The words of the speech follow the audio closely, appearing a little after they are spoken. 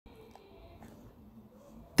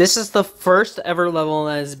This is the first ever level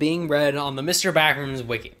that is being read on the Mr. Backrooms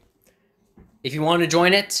wiki. If you want to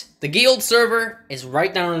join it, the guild server is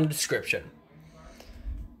right down in the description.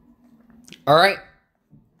 Alright,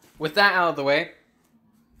 with that out of the way,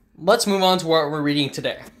 let's move on to what we're reading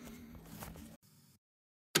today.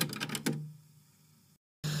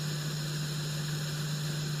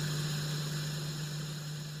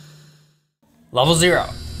 Level 0,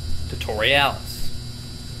 Tutorialis.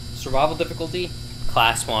 Survival difficulty,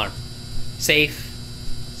 Class 1. Safe,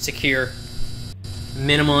 secure,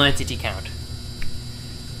 minimal entity count.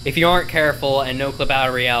 If you aren't careful and no clip out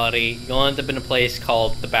of reality, you'll end up in a place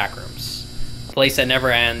called the Backrooms. A place that never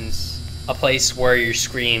ends, a place where your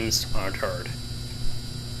screams aren't heard.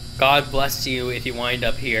 God bless you if you wind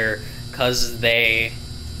up here, cause they,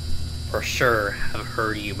 for sure, have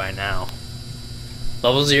heard you by now.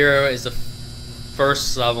 Level 0 is the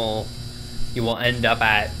first level you will end up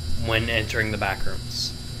at when entering the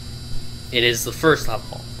Backrooms. It is the first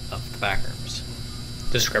level of the Backrooms.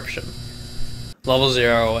 Description. Level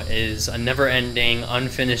 0 is a never-ending,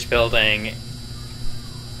 unfinished building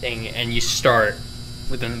thing, and you start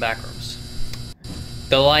within the Backrooms.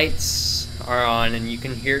 The lights are on, and you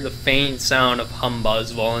can hear the faint sound of hum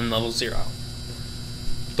buzz while in Level 0.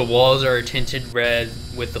 The walls are tinted red,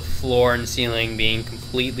 with the floor and ceiling being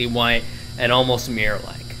completely white and almost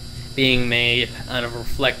mirror-like, being made out of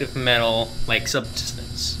reflective metal-like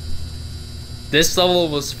substance. This level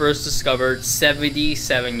was first discovered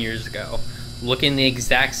 77 years ago, looking the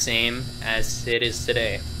exact same as it is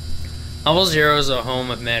today. Level 0 is a home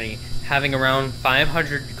of many, having around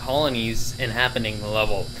 500 colonies inhabiting the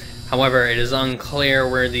level. However, it is unclear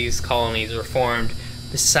where these colonies were formed,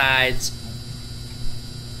 besides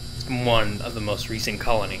one of the most recent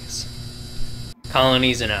colonies.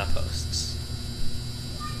 Colonies and outposts.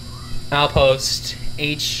 Outpost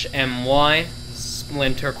HMY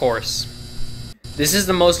Splinter Course. This is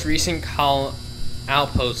the most recent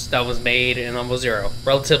outpost that was made in Level 0,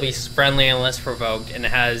 relatively friendly and less provoked, and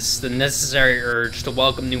has the necessary urge to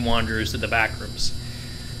welcome new wanderers to the Backrooms.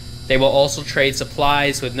 They will also trade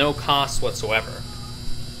supplies with no cost whatsoever.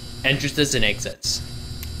 Entrances and exits.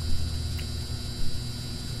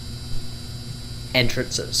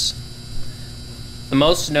 Entrances. The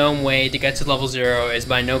most known way to get to Level 0 is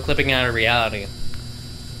by no clipping out of reality.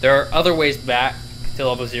 There are other ways back to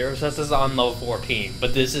Level 0, such as on Level 14,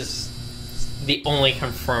 but this is the only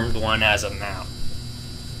confirmed one as of now.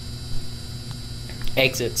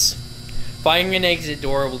 Exits. Finding an exit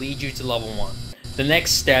door will lead you to Level 1, the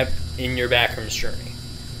next step in your Backrooms journey.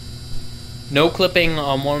 No clipping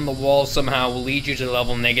on one of the walls somehow will lead you to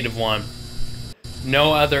Level -1.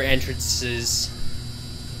 No other entrances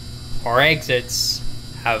or exits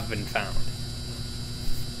have been found.